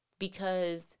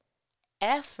 Because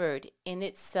effort in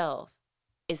itself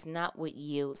is not what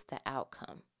yields the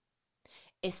outcome.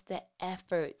 It's the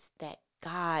efforts that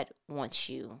God wants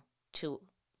you to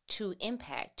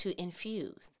impact, to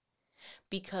infuse.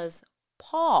 Because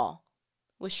Paul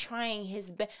was trying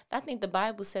his best. I think the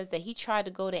Bible says that he tried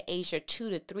to go to Asia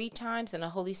 2 to 3 times, and the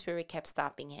Holy Spirit kept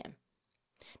stopping him.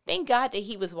 Thank God that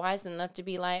he was wise enough to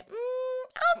be like,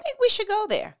 I don't think we should go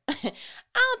there. I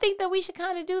don't think that we should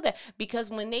kind of do that.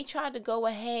 Because when they tried to go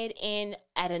ahead and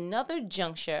at another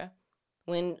juncture,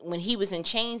 when he was in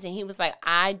chains and he was like,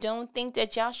 I don't think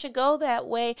that y'all should go that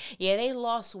way. Yeah, they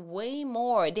lost way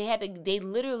more. They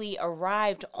literally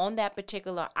arrived on that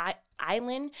particular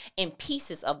island in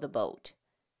pieces of the boat.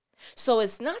 So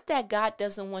it's not that God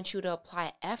doesn't want you to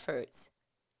apply efforts.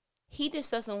 He just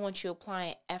doesn't want you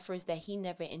applying efforts that he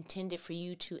never intended for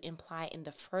you to imply in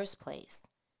the first place.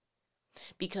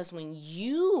 Because when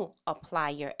you apply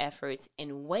your efforts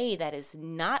in a way that is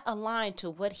not aligned to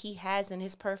what he has in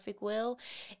his perfect will,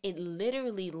 it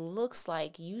literally looks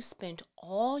like you spent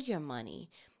all your money.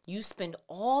 You spend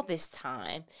all this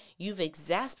time, you've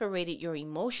exasperated your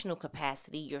emotional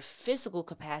capacity, your physical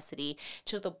capacity,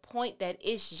 to the point that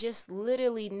it's just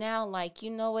literally now like, you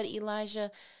know what,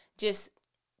 Elijah, just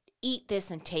eat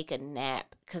this and take a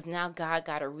nap, because now God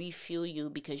got to refuel you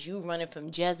because you running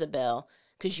from Jezebel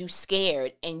because you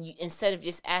scared, and you, instead of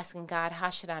just asking God, how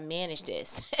should I manage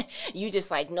this? You just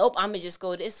like, nope, I'm going to just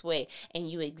go this way. And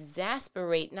you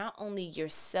exasperate not only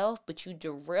yourself, but you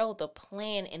derail the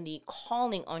plan and the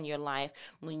calling on your life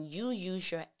when you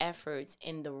use your efforts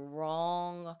in the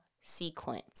wrong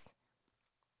sequence.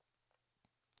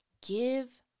 Give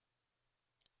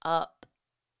up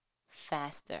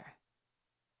faster.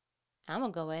 I'm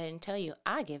going to go ahead and tell you,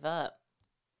 I give up.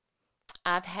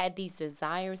 I've had these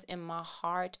desires in my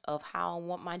heart of how I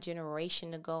want my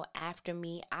generation to go after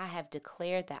me. I have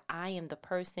declared that I am the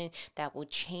person that will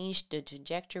change the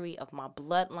trajectory of my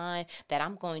bloodline, that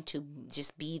I'm going to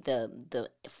just be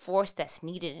the force that's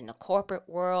needed in the corporate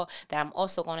world, that I'm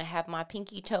also going to have my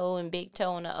pinky toe and big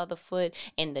toe on the other foot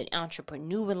in the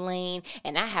entrepreneur lane.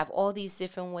 And I have all these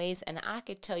different ways. And I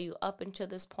could tell you up until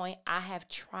this point, I have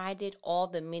tried it all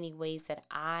the many ways that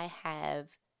I have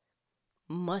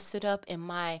mustered up in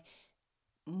my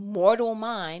mortal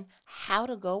mind how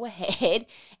to go ahead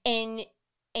and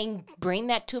bring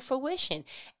that to fruition.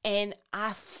 And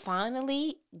I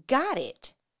finally got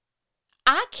it.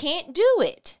 I can't do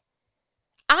it.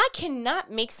 I cannot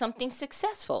make something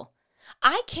successful.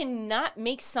 I cannot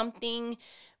make something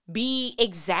be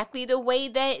exactly the way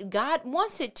that God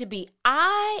wants it to be.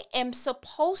 I am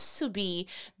supposed to be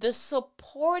the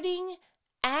supporting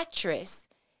actress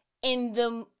in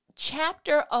the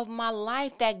chapter of my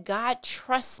life that God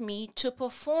trusts me to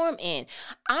perform in.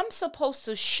 I'm supposed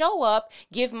to show up,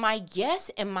 give my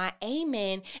yes and my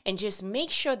amen, and just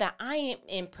make sure that I am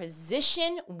in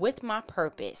position with my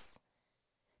purpose.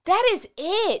 That is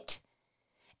it.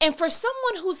 And for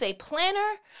someone who's a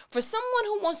planner, for someone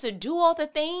who wants to do all the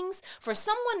things, for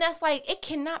someone that's like, it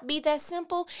cannot be that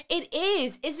simple. It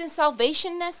is. Isn't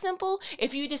salvation that simple?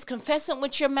 If you just confess it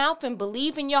with your mouth and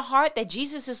believe in your heart that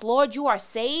Jesus is Lord, you are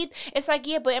saved. It's like,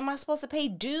 yeah, but am I supposed to pay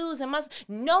dues?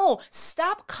 No,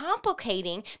 stop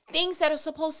complicating things that are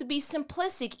supposed to be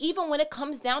simplistic, even when it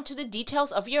comes down to the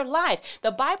details of your life.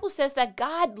 The Bible says that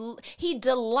God, he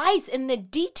delights in the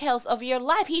details of your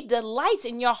life. He delights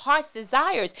in your heart's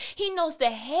desires. He knows the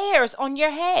hairs on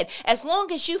your head. As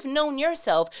long as you've known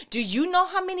yourself, do you know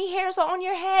how many hairs are on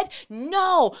your head?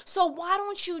 No. So why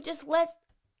don't you just let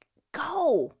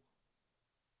go?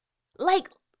 Like,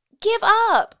 give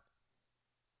up.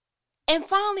 And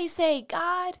finally say,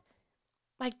 God,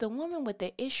 like the woman with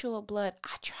the issue of blood,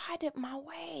 I tried it my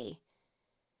way.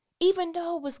 Even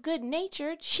though it was good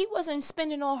natured, she wasn't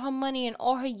spending all her money and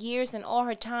all her years and all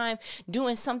her time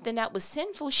doing something that was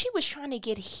sinful. She was trying to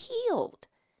get healed.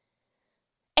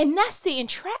 And that's the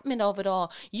entrapment of it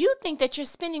all. You think that you're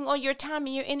spending all your time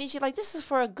and your energy like this is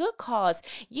for a good cause.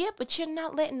 Yeah, but you're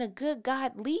not letting the good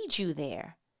God lead you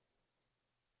there.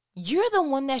 You're the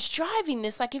one that's driving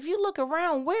this. Like if you look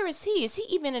around, where is he? Is he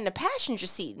even in the passenger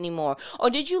seat anymore? Or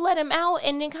did you let him out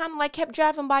and then kind of like kept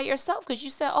driving by yourself because you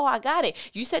said, oh, I got it.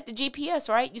 You set the GPS,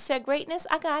 right? You said greatness.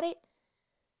 I got it.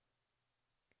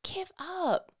 Give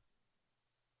up.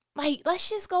 Like, let's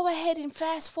just go ahead and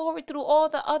fast forward through all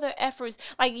the other efforts.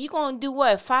 Like, you going to do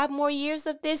what? 5 more years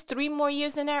of this? 3 more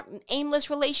years in that aimless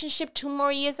relationship? 2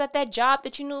 more years at that job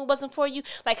that you knew it wasn't for you?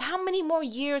 Like, how many more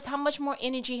years, how much more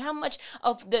energy, how much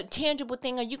of the tangible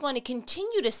thing are you going to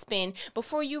continue to spend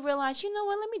before you realize, you know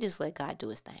what, let me just let God do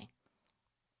his thing?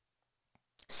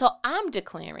 So I'm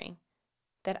declaring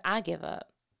that I give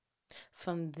up.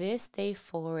 From this day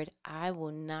forward, I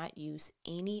will not use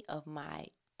any of my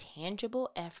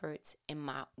tangible efforts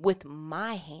with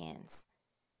my hands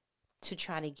to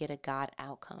try to get a God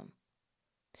outcome.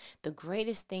 The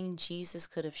greatest thing Jesus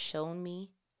could have shown me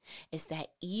is that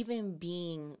even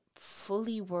being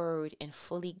fully Word and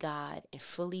fully God and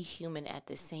fully human at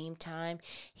the same time,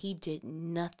 he did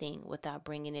nothing without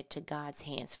bringing it to God's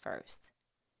hands first.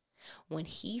 When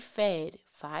he fed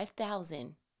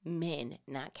 5,000 men,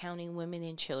 not counting women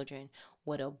and children,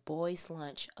 with a boy's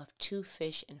lunch of 2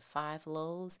 fish and 5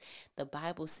 loaves, the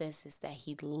Bible says is that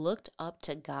he looked up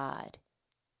to God,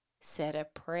 said a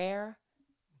prayer,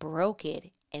 broke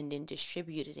it, and then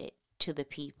distributed it to the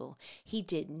people. He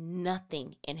did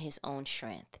nothing in his own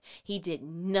strength. He did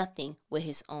nothing with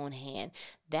his own hand.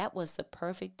 That was the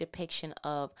perfect depiction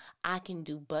of I can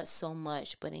do but so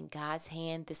much, but in God's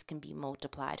hand, this can be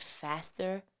multiplied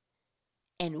faster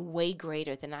and way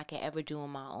greater than I can ever do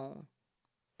on my own.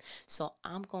 So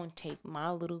I'm going to take my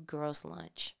little girl's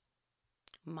lunch,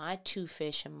 my 2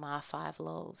 fish and my 5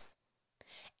 loaves,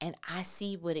 and I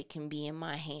see what it can be in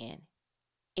my hand.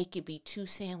 It could be 2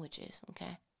 sandwiches,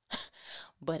 okay?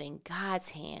 But in God's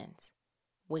hands,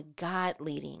 with God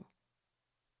leading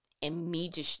and me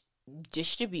just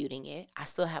distributing it, I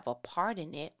still have a part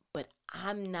in it, but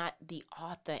I'm not the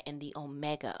author and the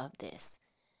omega of this.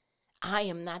 I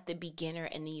am not the beginner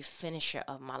and the finisher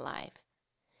of my life.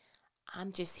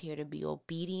 I'm just here to be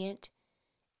obedient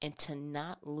and to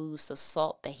not lose the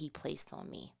salt that he placed on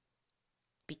me.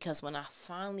 Because when I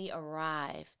finally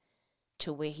arrive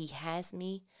to where he has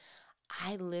me,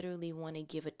 I literally want to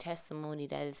give a testimony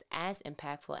that is as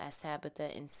impactful as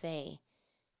Tabitha and say,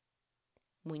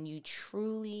 when you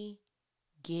truly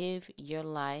give your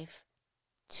life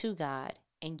to God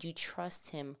and you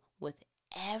trust him with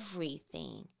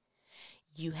everything,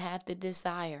 you have the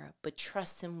desire, but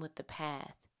trust him with the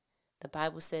path. The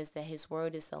Bible says that his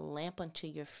word is a lamp unto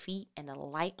your feet and a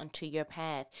light unto your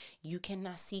path. You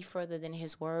cannot see further than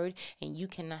his word, and you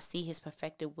cannot see his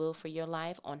perfected will for your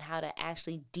life on how to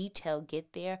actually detail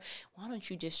get there. Why don't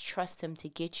you just trust him to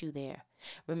get you there?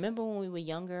 Remember when we were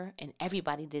younger, and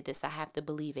everybody did this, I have to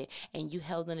believe it, and you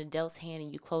held an adult's hand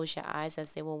and you closed your eyes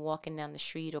as they were walking down the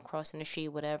street or crossing the street,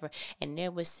 whatever, and there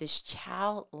was this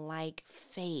childlike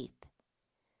faith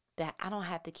that I don't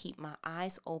have to keep my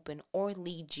eyes open or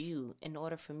lead you in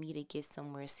order for me to get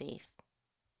somewhere safe.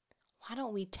 Why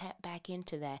don't we tap back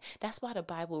into that? That's why the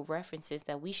Bible references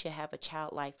that we should have a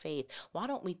childlike faith. Why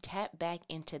don't we tap back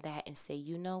into that and say,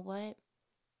 you know what?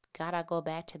 God, I go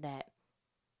back to that.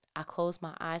 I close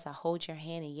my eyes, I hold your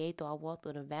hand, and yea, though I walk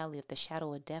through the valley of the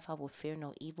shadow of death, I will fear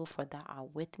no evil, for thou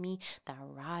art with me, thy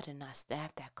rod and thy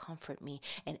staff that comfort me.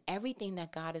 And everything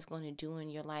that God is going to do in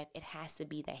your life, it has to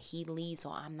be that he leads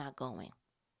or I'm not going.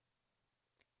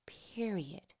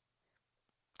 Period.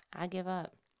 I give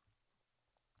up.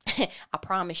 I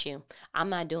promise you, I'm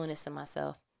not doing this to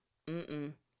myself.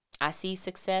 I see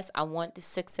success. I want the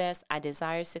success. I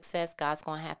desire success. God's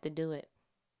going to have to do it.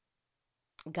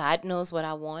 God knows what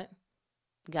I want.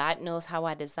 God knows how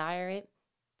I desire it.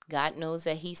 God knows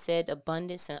that he said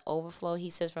abundance and overflow. He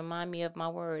says, remind me of my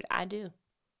word. I do.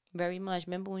 Very much.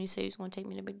 Remember when you said you was going to take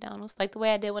me to McDonald's? Like the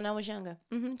way I did when I was younger.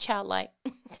 Childlike.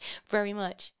 Very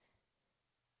much.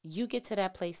 You get to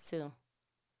that place too.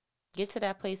 Get to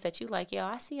that place that you like, yo,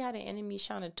 I see how the enemy's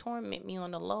trying to torment me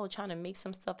on the low, trying to make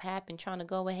some stuff happen, trying to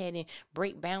go ahead and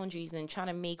break boundaries and trying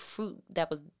to make fruit that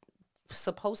was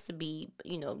supposed to be,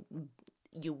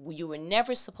 you were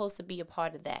never supposed to be a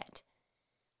part of that.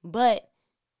 But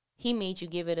he made you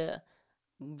give it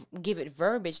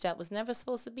verbiage that was never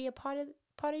supposed to be a part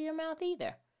of your mouth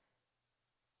either.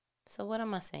 So what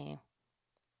am I saying?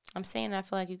 I'm saying I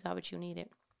feel like you got what you needed.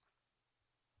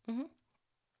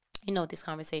 You know what these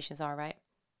conversations are, right?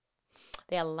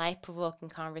 They are life-provoking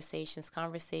conversations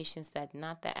that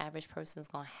not the average person is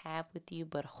going to have with you,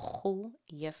 but who?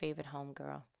 Your favorite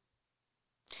homegirl.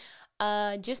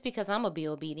 Just because I'm going to be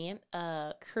obedient,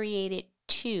 created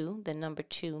the number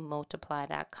 2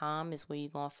 multiply.com is where you're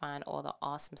going to find all the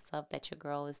awesome stuff that your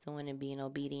girl is doing and being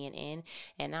obedient in.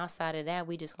 And outside of that,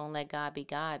 we just going to let God be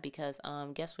God because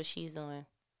guess what she's doing?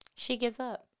 She gives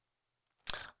up.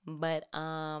 But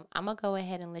I'm going to go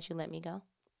ahead and let me go.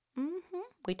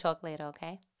 We talk later,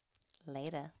 okay?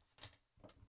 Later.